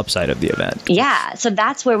financial upside of the event. Yeah. So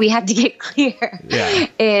that's where we have to get clear.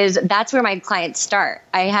 That's where my clients start.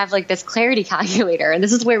 I have this clarity calculator, and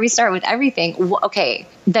this is where we start with everything. Okay.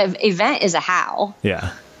 The event is a how.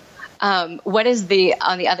 Yeah. What is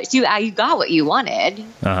on the other? You got what you wanted.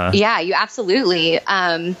 Yeah, you absolutely.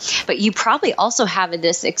 But you probably also have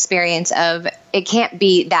this experience of it can't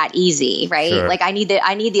be that easy, right? Sure. I need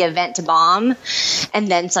the event to bomb, and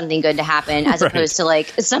then something good to happen, as opposed to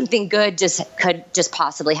something good could just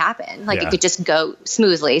possibly happen. It could just go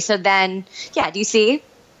smoothly. So then, do you see?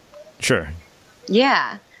 Sure.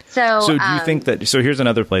 Yeah. So do you think that? So here's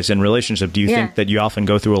another place in relationship. Do you think that you often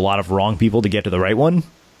go through a lot of wrong people to get to the right one?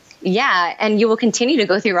 Yeah, and you will continue to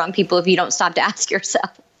go through wrong people if you don't stop to ask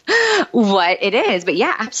yourself what it is. But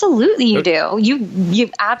yeah, absolutely you do.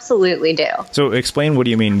 You absolutely do. So explain, what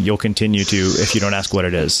do you mean you'll continue to if you don't ask what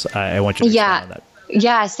it is? I want you to explain on that.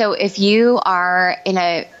 Yeah, so if you are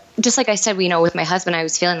just like I said, with my husband, I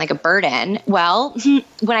was feeling like a burden. Well,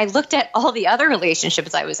 when I looked at all the other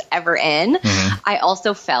relationships I was ever in, I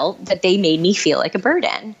also felt that they made me feel like a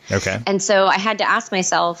burden. Okay. And so I had to ask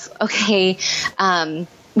myself, okay,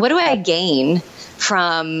 what do I gain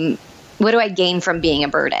from what do I gain from being a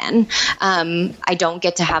burden? I don't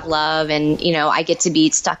get to have love, and, I get to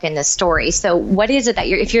be stuck in this story. So what is it that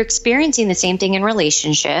if you're experiencing the same thing in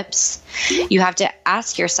relationships, you have to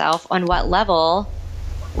ask yourself, on what level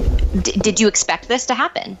did you expect this to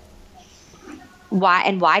happen?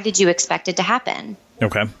 Why did you expect it to happen?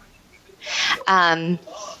 Okay.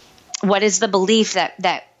 What is the belief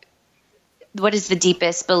what is the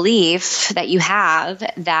deepest belief that you have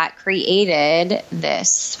that created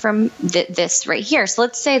this from this right here? So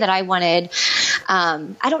let's say that I wanted,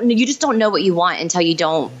 you just don't know what you want until you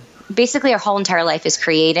don't. Basically, our whole entire life is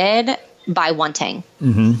created by wanting.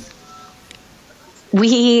 Mm-hmm.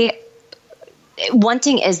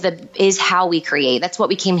 Wanting is how we create. That's what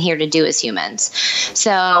we came here to do as humans.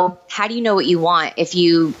 So how do you know what you want if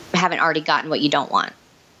you haven't already gotten what you don't want?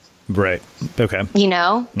 Right. Okay.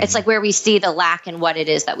 Mm-hmm. It's like where we see the lack in what it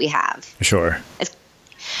is that we have. Sure.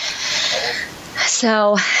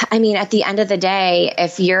 So, at the end of the day,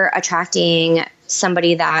 if you're attracting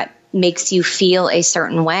somebody that makes you feel a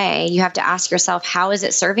certain way, you have to ask yourself, how is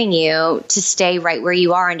it serving you to stay right where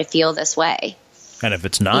you are and to feel this way? And if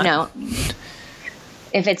it's not,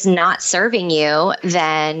 if it's not serving you,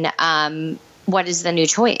 then what is the new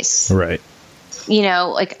choice? Right.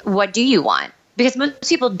 What do you want? Because most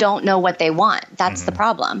people don't know what they want. That's the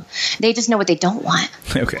problem. They just know what they don't want.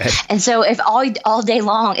 Okay. And so if all day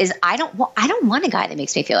long is, I don't want a guy that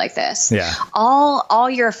makes me feel like this. Yeah. All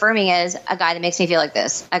you're affirming is a guy that makes me feel like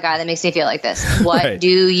this. A guy that makes me feel like this. What Right. do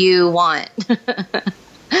you want?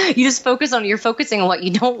 You're focusing on what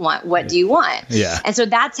you don't want. What do you want? Yeah. And so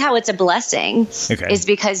that's how it's a blessing. Okay. Is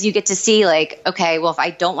because you get to see, like, okay, well, if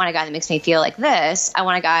I don't want a guy that makes me feel like this, I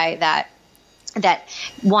want a guy that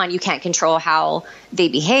one, you can't control how they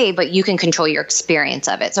behave, but you can control your experience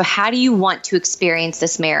of it. So how do you want to experience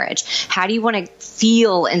this marriage? How do you want to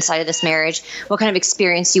feel inside of this marriage? What kind of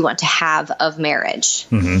experience do you want to have of marriage?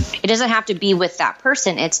 Mm-hmm. It doesn't have to be with that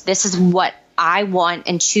person. This is what I want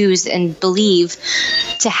and choose and believe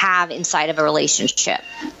to have inside of a relationship.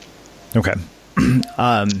 Okay.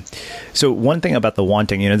 So one thing about the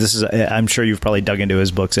wanting, this is, I'm sure you've probably dug into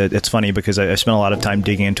his books. It's funny because I spent a lot of time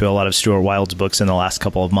digging into a lot of Stuart Wilde's books in the last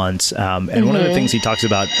couple of months. And one of the things he talks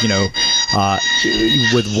about,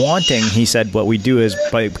 with wanting, he said, what we do is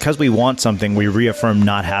because we want something, we reaffirm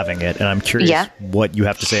not having it. And I'm curious what you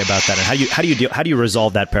have to say about that. And how do you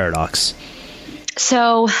resolve that paradox?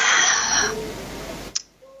 So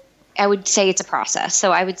I would say it's a process.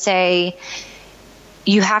 So I would say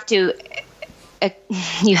you have to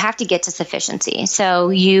get to sufficiency. So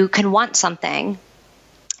you can want something,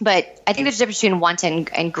 but I think there's a difference between want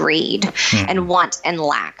and greed and want and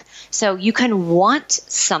lack. So you can want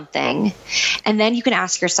something, and then you can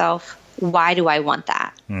ask yourself, why do I want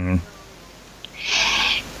that? Mm-hmm.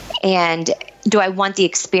 And do I want the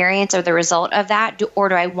experience or the result of that? Or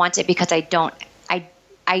do I want it because I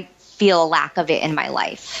feel a lack of it in my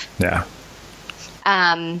life? Yeah.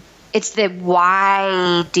 It's the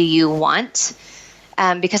why do you want?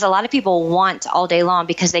 Because a lot of people want all day long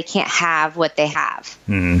because they can't have what they have.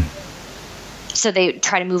 Mm. So they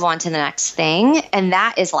try to move on to the next thing, and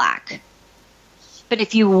that is lack. But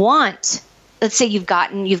if you want, let's say you've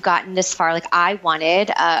gotten this far, like I wanted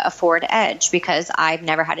a Ford Edge because I've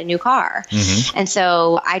never had a new car. Mm-hmm. And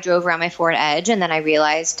so I drove around my Ford Edge, and then I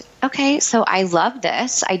realized, okay, so I love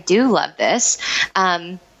this. I do love this.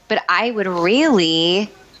 But I would really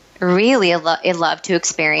love to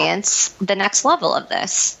experience the next level of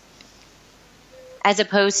this, as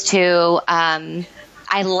opposed to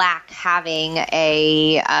I lack having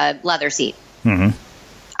a leather seat. Mm-hmm.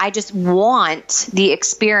 I just want the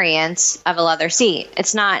experience of a leather seat.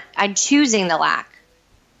 It's not, I'm choosing the lack,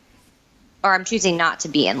 or I'm choosing not to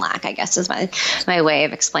be in lack, I guess is my way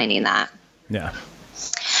of explaining that. Yeah.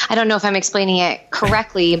 I don't know if I'm explaining it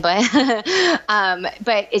correctly, but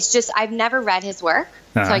it's just, I've never read his work,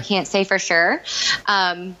 so I can't say for sure.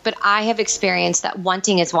 But I have experienced that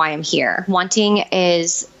wanting is why I'm here. Wanting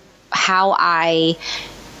is how I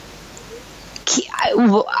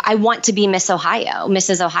want to be Mrs.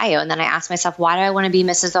 Ohio. And then I ask myself, why do I want to be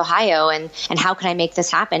Mrs. Ohio? And how can I make this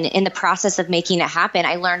happen? In the process of making it happen,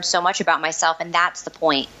 I learned so much about myself. And that's the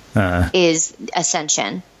point, is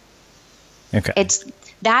ascension. Okay.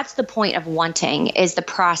 That's the point of wanting, is the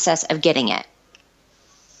process of getting it.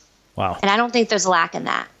 Wow. And I don't think there's lack in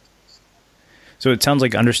that. So it sounds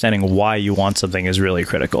like understanding why you want something is really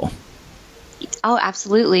critical. Oh,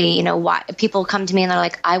 absolutely. Why people come to me and they're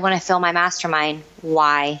like, I want to fill my mastermind.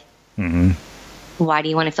 Why? Mm-hmm. Why do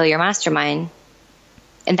you want to fill your mastermind?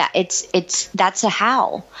 and that that's a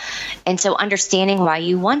how. And so understanding why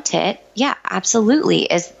you want it, yeah, absolutely,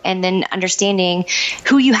 is, and then understanding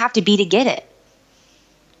who you have to be to get it.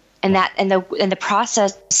 And that, and the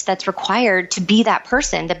process that's required to be that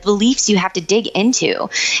person, the beliefs you have to dig into,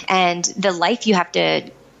 and the life you have to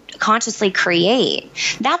consciously create.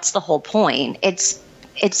 That's the whole point. It's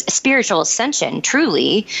spiritual ascension.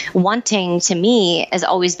 Truly, wanting to me has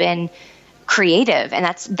always been creative, and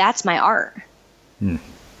that's my art.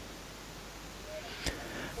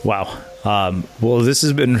 Wow. Well, this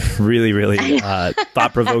has been really, really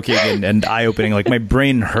thought-provoking and eye-opening. Like, my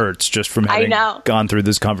brain hurts just from having gone through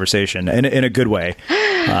this conversation in a good way.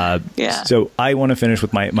 So I want to finish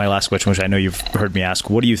with my last question, which I know you've heard me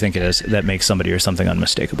ask. What do you think it is that makes somebody or something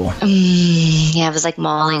unmistakable? I was like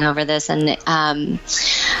mulling over this, and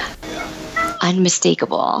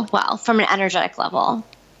unmistakable. Well, from an energetic level,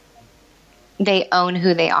 they own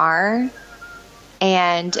who they are,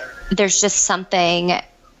 and there's just something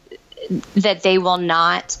that they will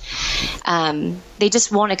not, they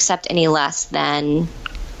just won't accept any less than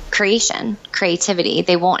creativity.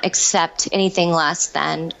 They won't accept anything less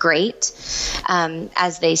than great,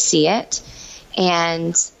 as they see it.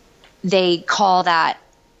 And they call that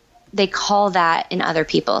in other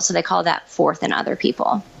people. So they call that forth in other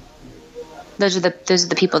people. Those are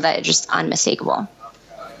the people that are just unmistakable.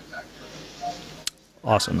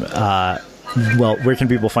 Awesome. Well, where can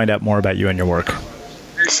people find out more about you and your work?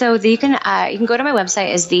 So you can go to my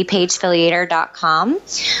website, is thepaigefilliater.com,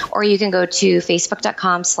 or you can go to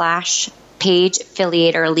facebook.com/Paige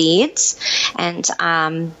Filliater Leads, and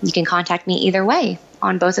you can contact me either way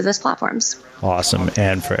on both of those platforms. Awesome.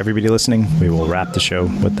 And for everybody listening, we will wrap the show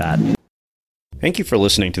with that. Thank you for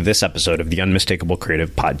listening to this episode of the Unmistakable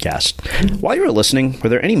Creative Podcast. While you were listening, were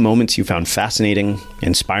there any moments you found fascinating,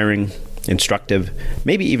 inspiring, instructive,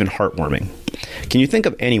 maybe even heartwarming? Can you think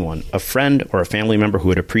of anyone, a friend or a family member who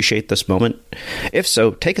would appreciate this moment? If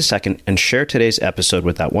so, take a second and share today's episode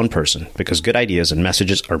with that one person, because good ideas and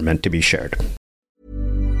messages are meant to be shared.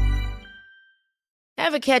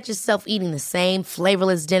 Ever catch yourself eating the same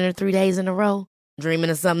flavorless dinner 3 days in a row?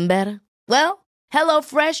 Dreaming of something better? Well,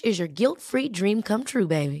 HelloFresh is your guilt-free dream come true,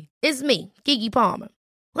 baby. It's me, Keke Palmer.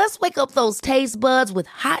 Let's wake up those taste buds with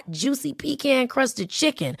hot, juicy pecan-crusted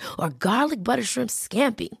chicken or garlic butter shrimp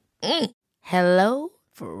scampi. Hello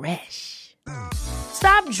Fresh.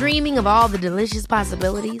 Stop dreaming of all the delicious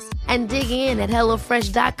possibilities and dig in at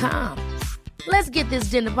HelloFresh.com. Let's get this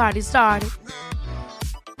dinner party started.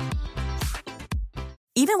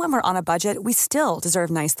 Even when we're on a budget, we still deserve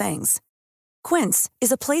nice things. Quince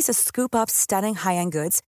is a place to scoop up stunning high-end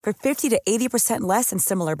goods for 50 to 80% less than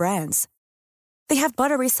similar brands. They have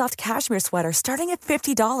buttery soft cashmere sweaters starting at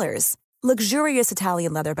 $50, luxurious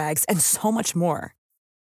Italian leather bags, and so much more.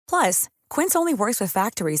 Plus, Quince only works with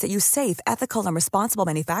factories that use safe, ethical, and responsible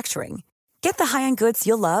manufacturing. Get the high-end goods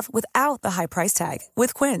you'll love without the high price tag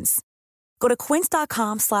with Quince. Go to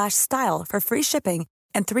quince.com/style for free shipping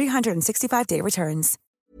and 365-day returns.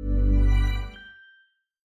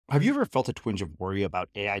 Have you ever felt a twinge of worry about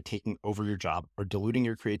AI taking over your job or diluting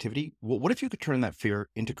your creativity? Well, what if you could turn that fear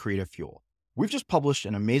into creative fuel? We've just published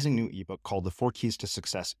an amazing new ebook called The 4 Keys to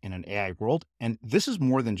Success in an AI World, and this is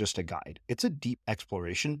more than just a guide. It's a deep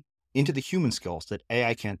exploration into the human skills that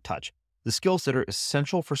AI can't touch, the skills that are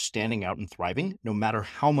essential for standing out and thriving, no matter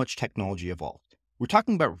how much technology evolves. We're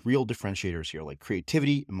talking about real differentiators here, like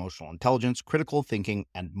creativity, emotional intelligence, critical thinking,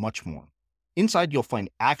 and much more. Inside, you'll find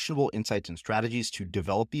actionable insights and strategies to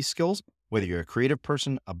develop these skills, whether you're a creative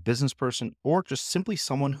person, a business person, or just simply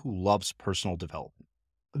someone who loves personal development.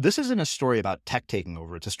 This isn't a story about tech taking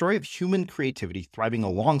over. It's a story of human creativity thriving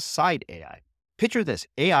alongside AI. Picture this,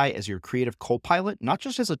 AI as your creative co-pilot, not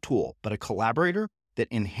just as a tool, but a collaborator that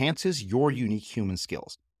enhances your unique human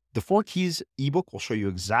skills. The 4 Keys ebook will show you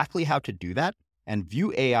exactly how to do that and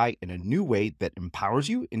view AI in a new way that empowers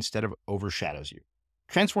you instead of overshadows you.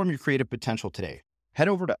 Transform your creative potential today. Head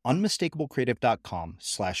over to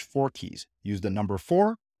unmistakablecreative.com/4keys. Use the number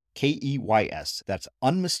 4, KEYS. That's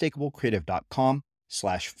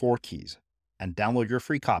unmistakablecreative.com/4keys and download your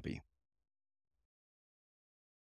free copy.